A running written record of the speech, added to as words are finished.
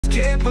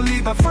just can't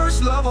believe my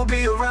first love will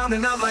be around.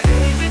 And I'm like,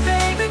 baby,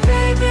 baby,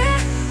 baby,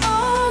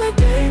 oh, like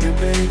baby,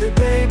 baby,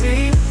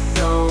 baby,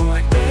 no,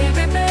 like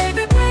baby,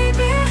 baby,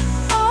 baby,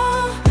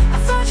 oh, I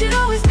thought you'd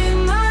always be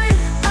mine.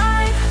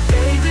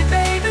 Baby,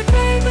 baby,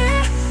 baby,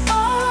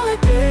 oh,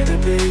 like baby,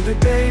 baby,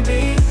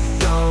 baby,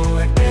 no,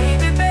 like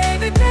baby,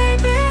 baby,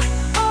 baby,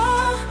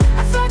 oh,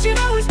 I thought you'd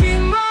always be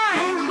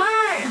mine,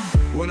 mine.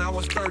 When I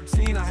was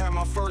 13, I had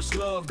my first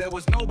love. There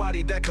was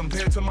nobody that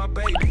compared to my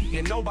baby,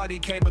 and nobody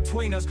came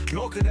between us,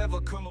 nor could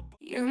ever come up.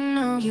 You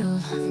know you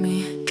love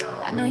me,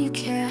 I know you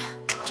care.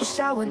 Just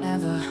shout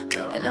whenever,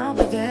 and I'll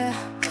be there.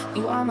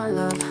 You are my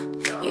love,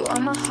 you are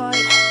my heart,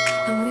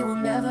 and we will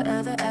never,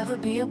 ever, ever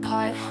be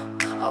apart.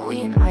 Are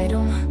we an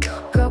idol?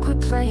 Girl, quit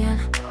playing,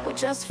 we're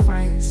just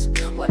friends.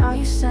 What are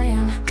you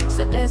saying?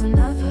 Said there's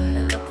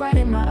another, look right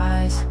in my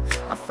eyes.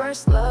 My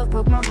first love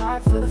broke my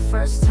heart for the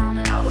first time,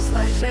 and I was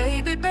like,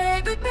 baby,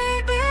 baby,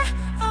 baby,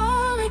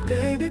 oh, like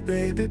baby,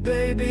 baby,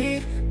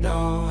 baby,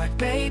 no, like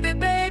baby,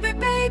 baby,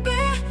 baby,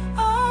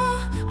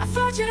 oh, I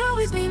thought you'd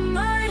always be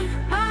mine,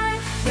 mine.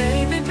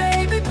 Baby,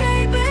 baby,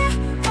 baby,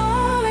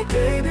 oh, like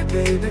baby,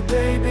 baby,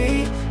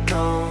 baby,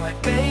 no,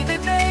 like baby,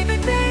 baby,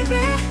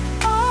 baby,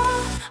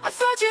 oh, I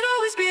thought you'd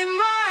always be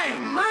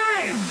mine,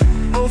 mine.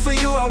 Oh, for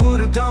you I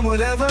would've done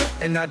whatever,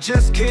 and I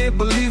just can't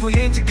believe we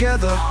ain't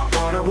together.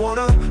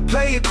 Wanna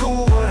play it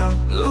cool, but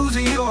I'm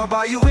losing you. I'll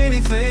buy you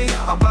anything,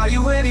 I'll buy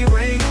you any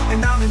ring,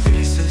 and I'm in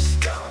pieces.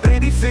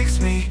 Baby, fix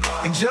me,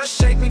 and just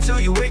shake me till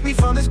you wake me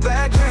from this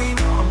bad dream.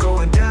 I'm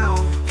going down,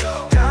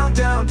 down,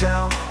 down,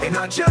 down, and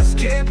I just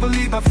can't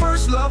believe my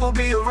first love will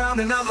be around.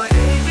 And I'm like,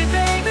 baby,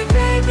 baby,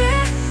 baby,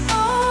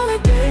 oh,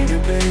 like baby,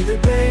 baby,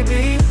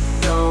 baby,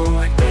 no,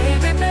 like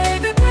baby,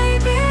 baby,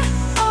 baby,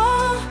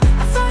 oh,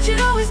 I thought you'd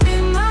always be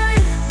mine.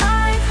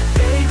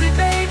 Baby,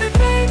 baby,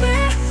 baby,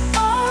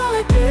 oh,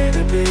 like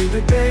baby,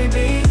 baby,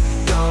 baby,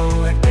 no,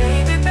 like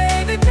baby,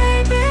 baby,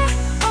 baby,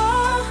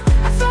 oh,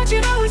 I thought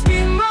you'd always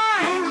be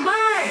mine,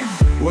 mine.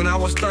 When I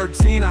was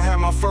 13, I had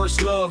my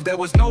first love. There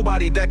was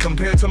nobody that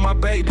compared to my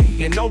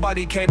baby, and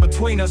nobody came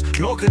between us,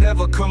 nor could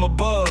ever come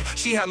above.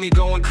 She had me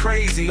going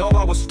crazy, oh,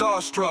 I was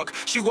starstruck.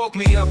 She woke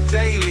me up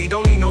daily,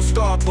 don't need no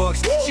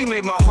Starbucks. She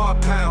made my heart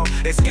pound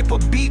and skip a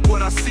beat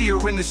when I see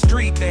her in the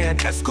street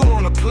and at school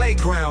on the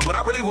playground. But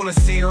I really wanna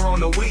see her on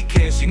the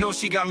weekend. She knows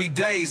she got me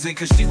dazing,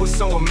 cause she was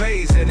so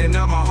amazing. And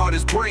now my heart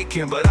is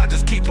breaking, but I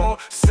just keep on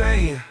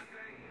saying,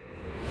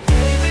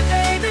 baby,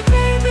 baby,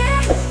 baby,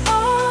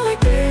 oh, like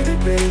baby,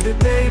 baby,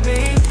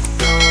 baby,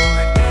 no,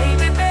 like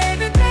baby,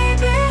 baby,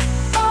 baby,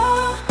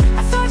 oh,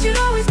 I thought you'd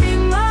always be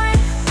mine.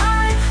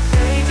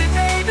 Baby,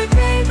 baby,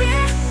 baby,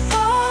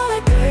 oh,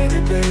 like baby,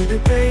 baby,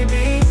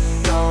 baby,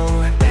 no,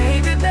 like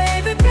baby,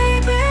 baby,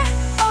 baby,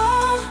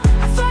 oh,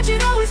 I thought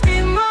you'd always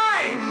be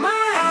mine,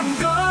 mine. I'm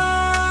gone,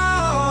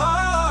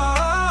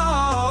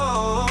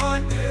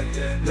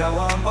 now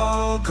I'm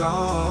all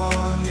gone.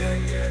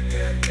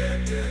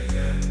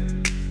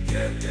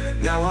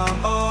 Now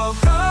I'm all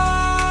gone.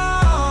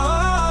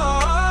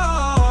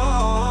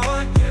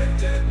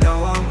 Now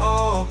I'm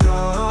all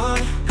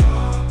gone.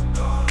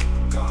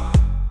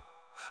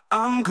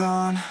 I'm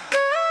gone.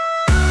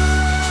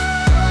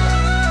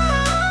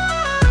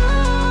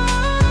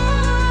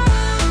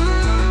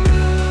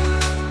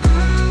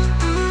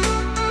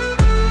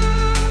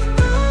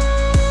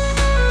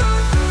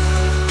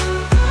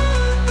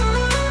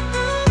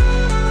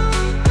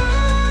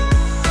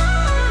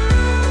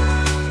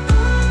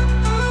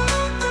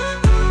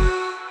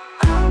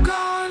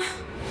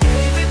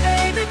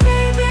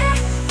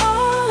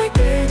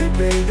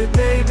 Baby,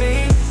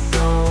 baby,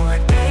 no,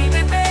 like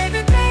baby,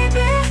 baby,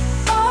 baby,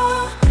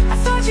 oh, I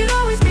thought you'd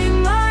always be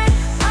mine.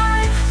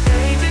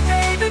 Baby,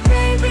 baby,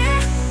 baby,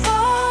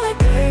 oh, like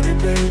baby,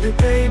 baby,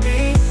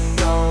 baby,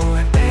 no,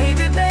 like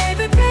baby,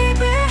 baby,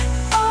 baby,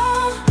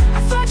 oh,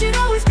 I thought you'd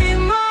always be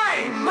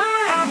mine,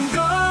 mine. I'm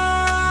gone,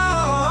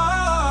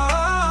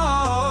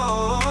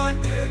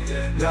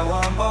 now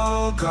I'm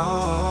all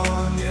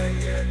gone.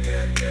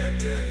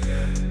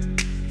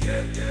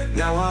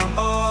 Now I'm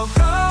all gone.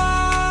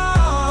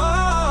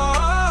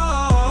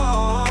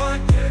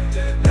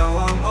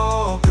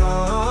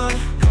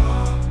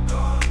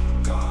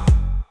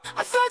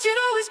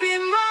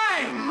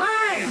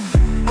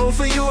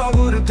 For you I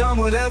wou've done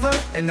whatever,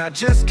 and I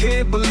just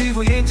can't believe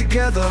we ain't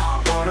together.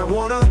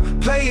 Wanna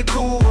play it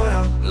cool, but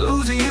I'm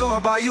losing you.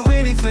 I'll buy you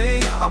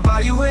anything, I'll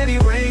buy you any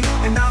ring,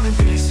 and I'm in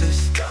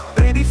pieces.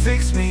 Baby,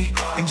 fix me,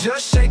 and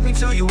just shake me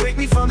till you wake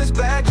me from this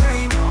bad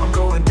dream. I'm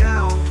going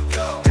down,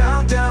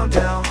 down, down,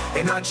 down,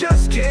 and I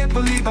just can't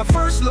believe my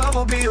first love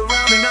will be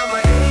around. And I'm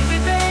like, baby,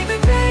 baby,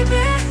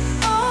 baby,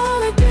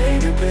 oh, like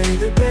baby,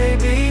 baby,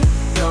 baby,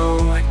 no,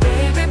 like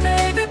baby,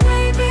 baby,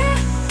 baby,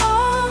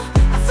 oh,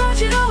 I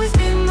thought you'd always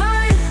be mine.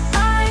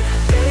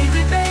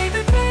 Baby,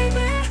 baby,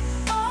 baby,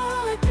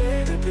 oh, like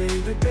baby,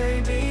 baby,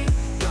 baby,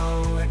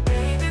 no, like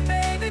baby,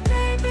 baby,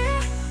 baby,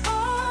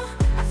 oh,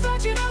 I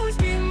thought you'd always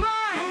be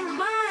mine,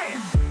 mine.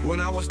 When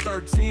I was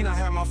 13, I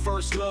had my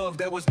first love.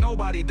 There was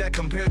nobody that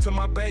compared to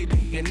my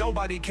baby, and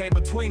nobody came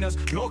between us,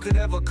 nor could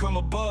ever come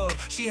above.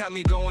 She had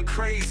me going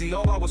crazy,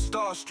 oh I was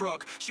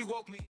starstruck. She woke me